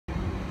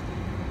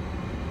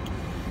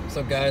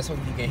What's up, guys? Hope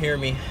you can hear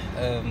me.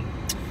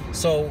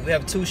 So we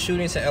have two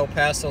shootings in El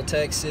Paso,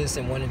 Texas,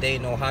 and one in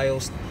Dayton, Ohio.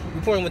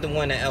 Reporting with the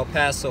one at El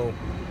Paso.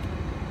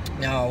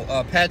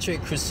 Now, Patrick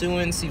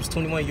Crusuins, he was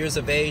 21 years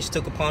of age,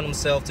 took upon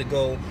himself to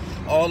go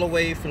all the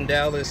way from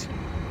Dallas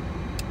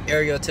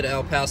area to the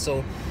El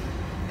Paso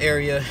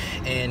area,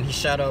 and he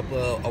shot up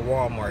a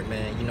Walmart,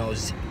 man. You know,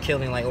 just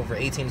killing like over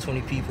 18 to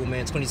 20 people,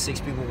 man.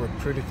 26 people were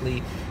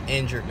critically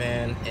injured,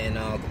 man. And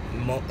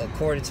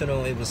according to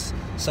them, it was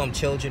some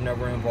children that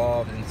were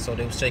involved, and so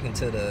they was taken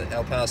to the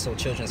El Paso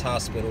Children's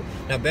Hospital.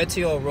 Now,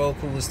 Beto O'Rourke,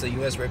 who was the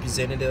U.S.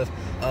 representative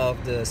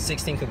of the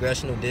 16th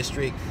Congressional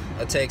District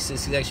of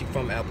Texas, he's actually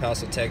from El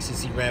Paso,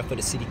 Texas. He ran for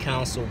the city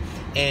council,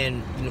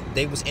 and you know,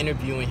 they was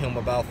interviewing him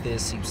about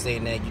this. He was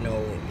saying that, you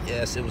know,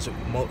 yes, it was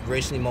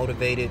racially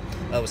motivated.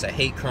 It was a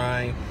hate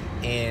crime,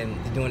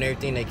 and they're doing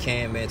everything they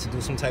can, man, to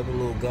do some type of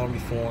little gun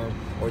reform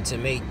or to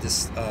make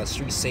this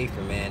street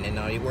safer, man. And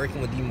they're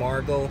working with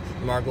DeMargo.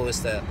 DeMargo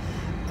is the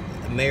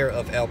mayor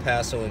of El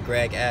Paso, and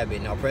Greg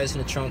Abbott. Now,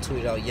 President Trump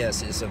tweeted out,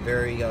 yes, it's a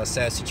very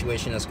sad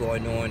situation that's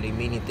going on. They're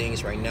meeting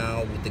things right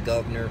now with the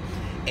governor,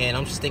 and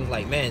I'm just thinking,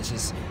 like, man, it's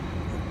just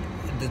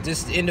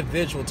this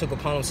individual took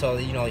upon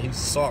himself, you know, he was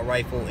an assault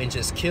rifle and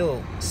just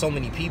killed so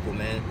many people,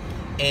 man.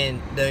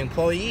 And the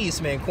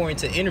employees, man, according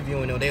to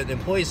interviewing them, the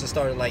employees just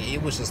started like,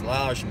 it was just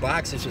large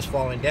boxes just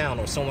falling down,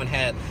 or someone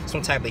had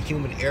some type of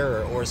human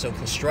error, or it's a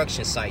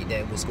construction site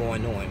that was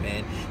going on,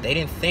 man. They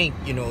didn't think,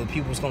 you know,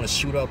 people was going to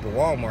shoot up a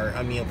Walmart.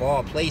 I mean, of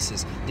all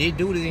places. The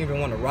dude didn't even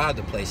want to rob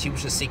the place. He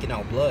was just seeking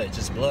out blood,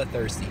 just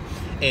bloodthirsty.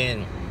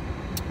 And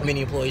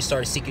many employees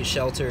started seeking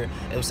shelter.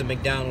 It was a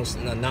McDonald's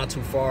not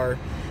too far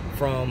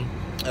from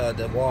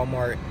the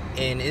Walmart.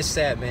 And it's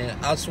sad, man.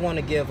 I just want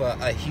to give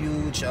a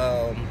huge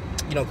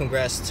you know,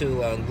 congrats to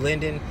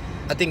Glendon.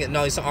 I think,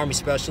 no, he's an Army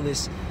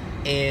specialist,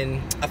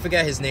 and I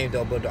forgot his name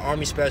though, but the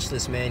Army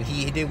specialist, man,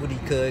 he did what he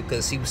could,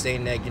 because he was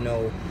saying that, you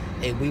know,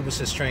 hey, we was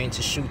just trained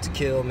to shoot to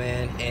kill,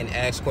 man, and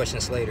ask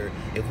questions later.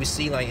 If we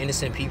see like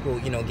innocent people,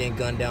 you know, getting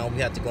gunned down,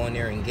 we have to go in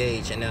there and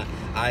engage. And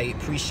I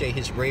appreciate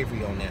his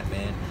bravery on that,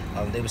 man.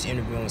 They was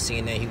interviewing on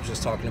CNN. He was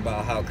just talking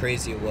about how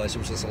crazy it was. It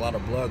was just a lot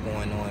of blood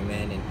going on,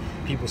 man, and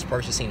people was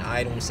purchasing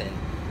items, and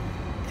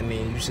I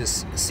mean, you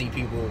just see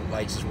people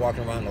like just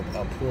walking around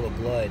a pool of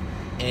blood,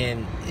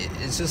 and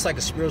it's just like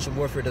a spiritual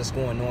warfare that's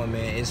going on,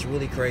 man. It's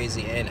really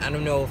crazy, and I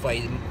don't know if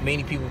like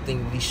many people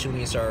think these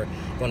shootings are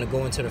going to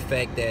go into the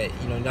fact that,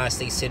 you know, United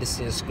States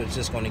citizens are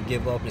just going to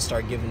give up and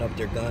start giving up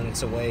their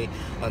guns away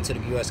to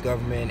the U.S.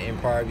 government and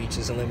probably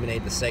just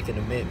eliminate the Second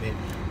Amendment.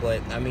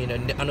 But I mean,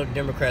 I know the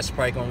Democrats are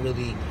probably going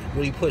to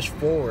really push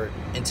forward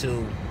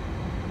into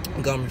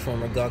gun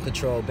reform or gun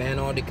control, ban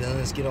all the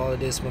guns, get all of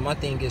this. But my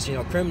thing is, you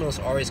know, criminals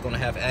are always going to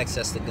have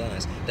access to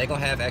guns. They're going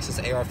to have access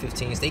to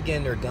AR-15s. They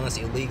getting their guns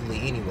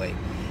illegally anyway.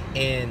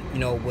 And, you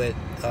know, with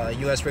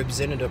U.S.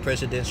 Representative,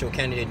 presidential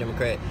candidate,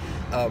 Democrat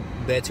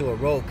Beto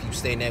O'Rourke, he was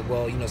saying that,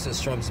 well, you know,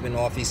 since Trump's been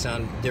off, he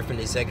signed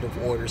different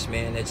executive orders,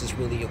 man, that just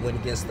really went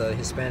against the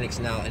Hispanics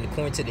now. And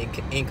according to the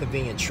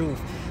Inconvenient Truth,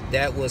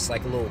 that was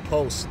like a little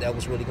post that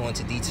was really going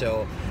into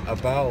detail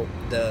about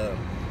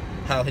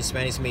how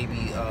Hispanics may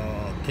be,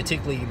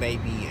 particularly may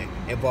be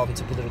involved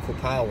into political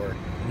power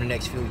in the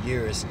next few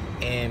years.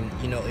 And,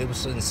 you know, it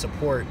was in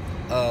support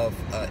of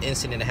an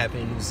incident that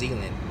happened in New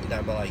Zealand.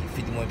 About like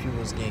 51 people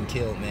was getting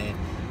killed, man.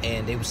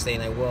 And they were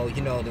saying like, well,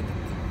 you know, the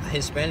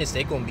Hispanics,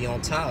 they're going to be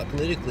on top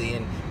politically,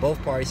 and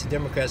both parties, the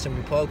Democrats and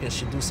Republicans,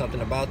 should do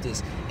something about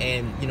this.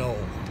 And, you know,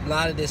 a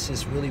lot of this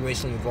is really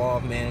racially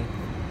involved, man.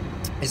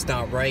 It's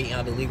not right. You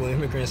know, the illegal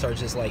immigrants are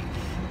just like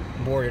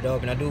boarded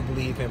up, and I do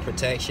believe in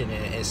protection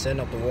and setting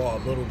up the wall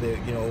a little bit,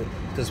 you know,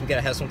 because we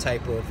gotta have some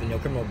type of, you know,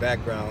 criminal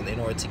background in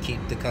order to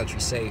keep the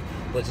country safe.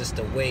 But just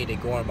the way they're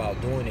going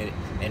about doing it,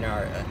 and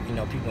our you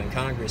know, people in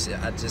Congress,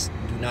 I just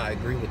do not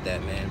agree with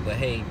that, man. But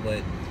hey,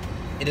 but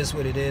it is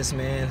what it is,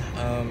 man.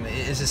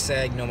 It's just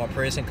sad, you know. My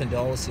prayers and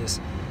condolences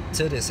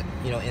to this,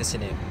 you know,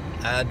 incident.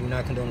 I do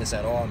not condone this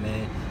at all,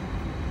 man.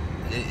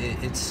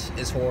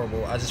 It's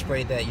horrible. I just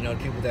pray that, you know,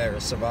 the people that are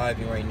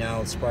surviving right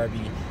now, it's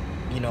probably,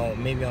 you know,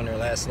 maybe on their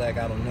last leg,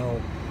 I don't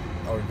know,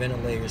 or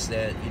ventilators,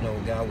 that, you know,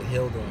 God would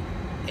heal them.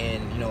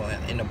 And, you know,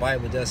 and the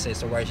Bible does say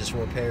it's the righteous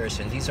will perish,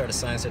 and these are the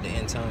signs of the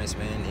end times,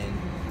 man. And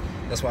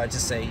that's why I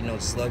just say, you know,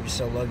 just love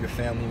yourself, love your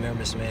family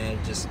members, man.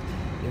 Just,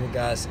 you know,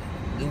 guys,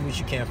 do what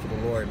you can for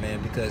the Lord,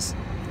 man, because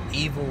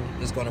evil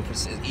is going to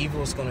persist.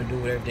 Evil is going to do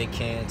whatever they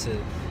can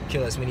to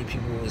kill as many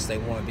people as they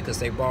want, because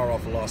they borrow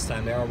off a lost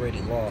time. They're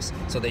already lost,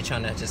 so they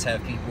trying to just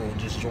have people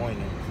just join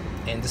them.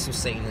 And this is what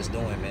Satan is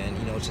doing, man.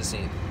 You know, it's just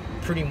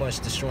pretty much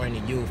destroying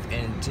the youth,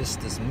 and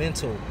just this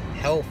mental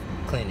health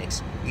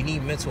clinics. You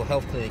need mental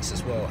health clinics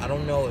as well. I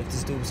don't know if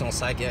this dude was on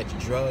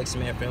psychiatric drugs,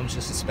 man, for him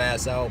just to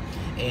spaz out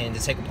and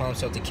to take upon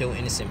himself to kill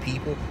innocent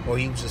people, or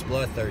he was just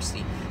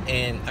bloodthirsty.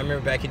 And I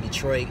remember back in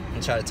Detroit,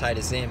 and try to tie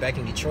this in, back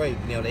in Detroit,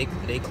 you know,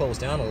 they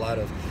closed down a lot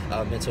of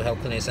mental health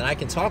clinics. And I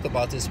can talk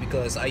about this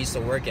because I used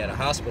to work at a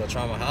hospital, a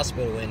trauma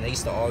hospital, and they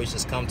used to always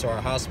just come to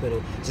our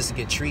hospital just to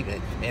get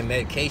treatment and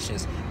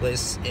medications. But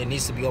it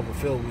needs to be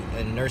overfilled,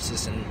 and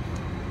nurses and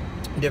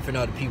different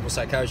other people.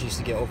 Psychiatrists used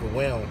to get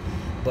overwhelmed,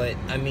 but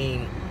I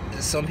mean,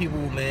 some people,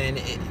 man,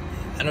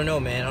 I don't know,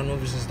 man. I don't know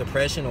if it's just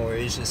depression or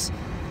it's just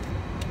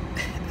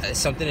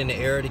something in the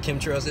air, the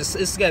chemtrails.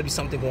 It's got to be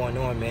something going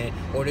on, man.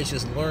 Or they're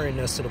just luring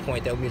us to the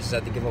point that we just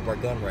have to give up our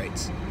gun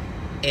rights.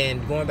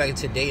 And going back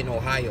into Dayton,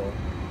 Ohio,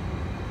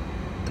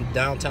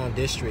 downtown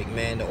district,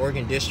 man, the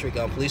Oregon District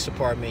Police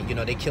Department, you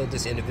know, they killed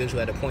this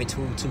individual at a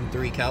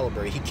 .223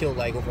 caliber. He killed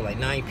like over like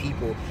 9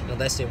 people in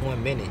less than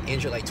 1 minute,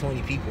 injured like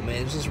 20 people, man.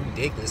 It was just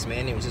ridiculous,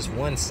 man. It was just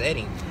one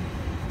setting.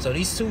 So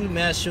these 2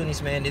 mass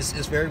shootings, man, it's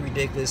very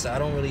ridiculous. I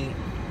don't really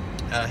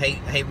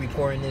hate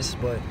reporting this,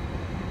 but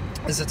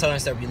it's the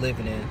times that we're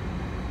living in.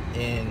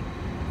 And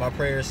my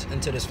prayers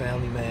into this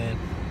family, man.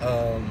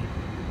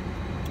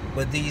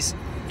 But these,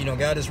 you know,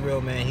 God is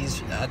real, man.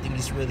 I think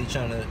he's really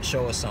trying to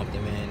show us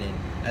something, man.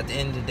 And at the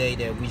end of the day,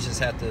 that we just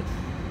have to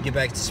get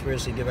back to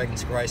spiritually, get back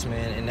into Christ,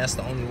 man. And that's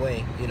the only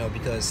way, you know,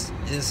 because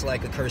it's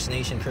like a cursed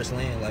nation, cursed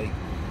land. Like,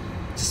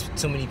 just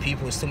too many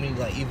people, it's too many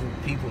like evil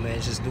people,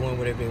 man, just doing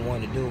whatever they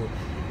want to do.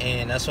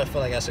 And that's what I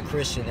feel like as a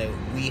Christian, that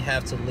we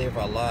have to live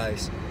our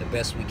lives the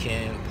best we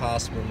can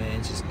possible,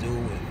 man. Just do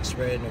it,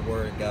 spreading the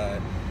word of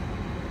God,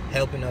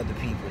 helping other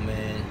people,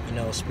 man, you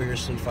know,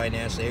 spiritually,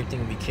 financially,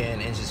 everything we can,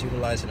 and just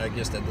utilizing our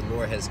gifts that the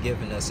Lord has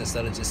given us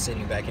instead of just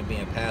sitting back and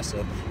being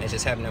passive and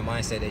just having that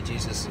mindset that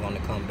Jesus is going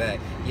to come back.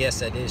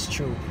 Yes, that is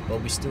true,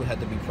 but we still have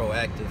to be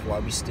proactive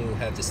while we still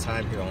have this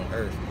time here on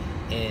earth.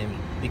 And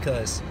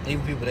because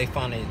evil people, they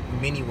find in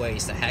many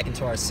ways to hack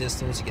into our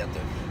systems. You got the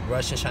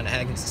Russians trying to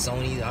hack into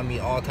Sony. I mean,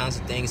 all kinds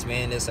of things,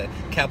 man. There's a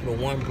Capital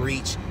One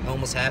breach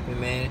almost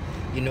happened, man.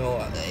 You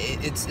know,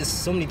 it's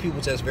so many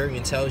people just very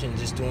intelligent,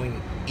 just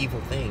doing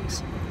evil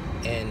things.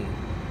 And,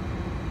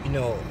 you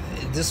know,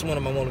 this is one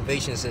of my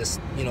motivations as,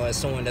 you know, as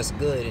someone that's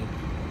good. And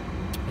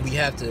we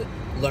have to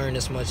learn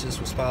as much as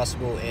was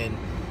possible and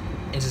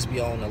just be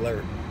on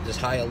alert,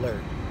 just high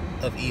alert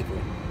of evil,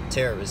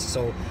 terrorists.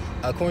 So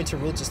according to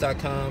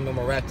Reuters.com, I'm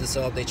gonna wrap this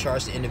up. They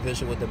charged the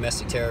individual with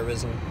domestic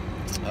terrorism,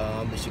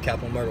 which is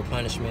capital murder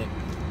punishment.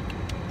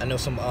 I know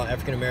some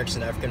African Americans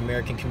and African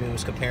American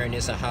communities comparing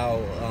this to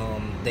how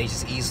they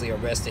just easily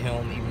arrested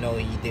him, even though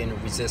he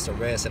didn't resist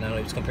arrest. And I know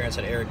he was comparing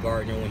to the Eric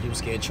Gardner when he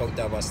was getting choked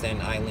out by Staten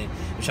Island.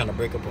 He was trying to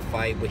break up a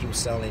fight, but he was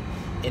selling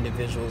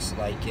individuals,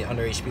 like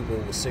underage people,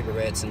 with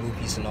cigarettes and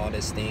loopies and all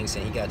these things,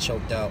 and he got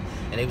choked out.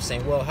 And they were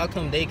saying, well, how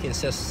come they can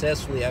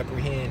successfully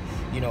apprehend,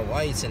 you know,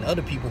 whites and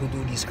other people who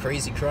do these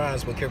crazy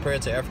crimes, but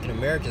compared to African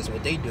Americans,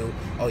 what they do,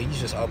 oh, you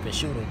just up and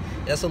shoot them.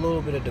 That's a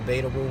little bit of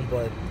debatable,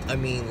 but I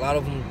mean, a lot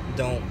of them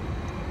don't.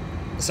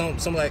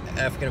 Some like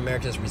African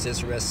Americans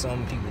resist arrest,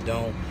 some people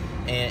don't,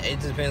 and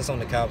it depends on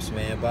the cops,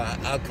 man. But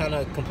I kind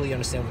of completely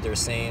understand what they're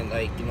saying,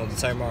 like, you know, the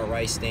Tamir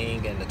Rice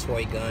thing and the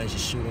toy guns,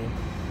 just shoot them.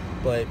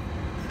 But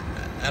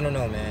I don't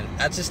know, man.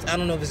 I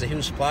don't know if it's a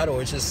huge plot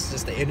or it's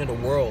just the end of the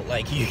world.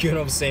 Like, you get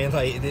what I'm saying?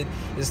 Like,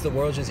 it's the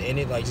world just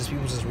ended. Like, just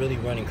people just really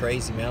running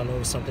crazy, man. I don't know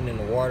if it's something in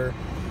the water,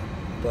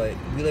 but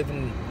we live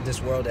in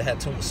this world that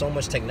had so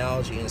much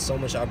technology and so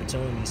much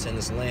opportunities in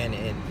this land,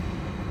 and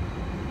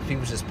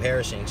people just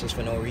perishing just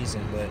for no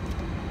reason. But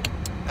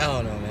I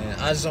don't know, man.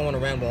 I just don't want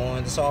to ramble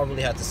on. That's all I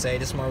really have to say.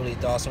 This is my really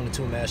thoughts on the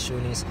 2 mass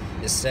shootings.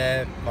 It's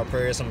sad. My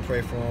prayers, I'm gonna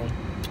pray for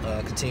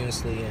them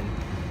continuously, and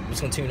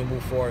just continue to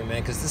move forward,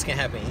 man, because this can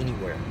happen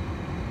anywhere.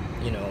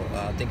 You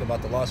know, think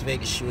about the Las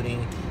Vegas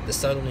shooting, the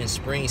Sutherland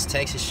Springs,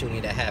 Texas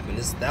shooting that happened.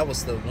 That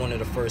was one of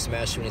the first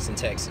mass shootings in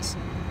Texas.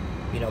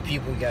 You know,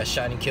 people got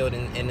shot and killed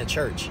in the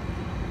church.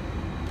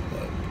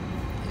 But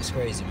it's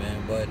crazy,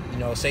 man. But, you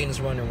know, Satan's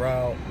running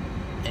wild.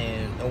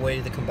 And a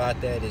way to combat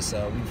that is we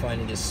got to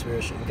find it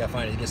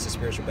against the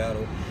spiritual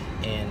battle,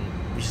 and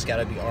we just got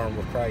to be armed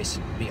with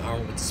Christ, be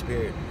armed with the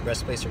Spirit,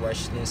 breastplate of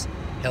righteousness,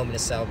 helmet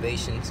of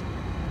salvation,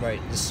 right,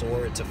 the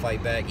sword to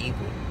fight back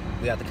evil.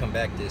 We have to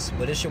combat this.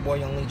 But it's your boy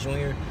Young Lee Jr.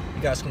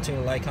 You guys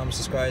continue to like, comment,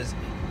 subscribe,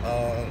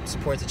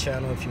 support the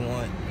channel if you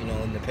want. You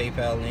know, in the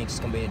PayPal link is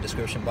gonna be in the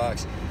description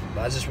box.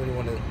 But I just really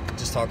want to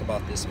just talk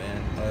about this,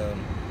 man.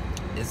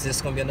 Is this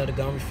gonna be another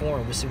gun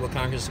reform? We'll see what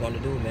Congress is going to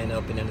do, man,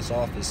 up in this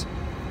office.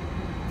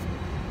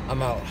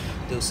 I'm out.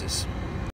 Deuces.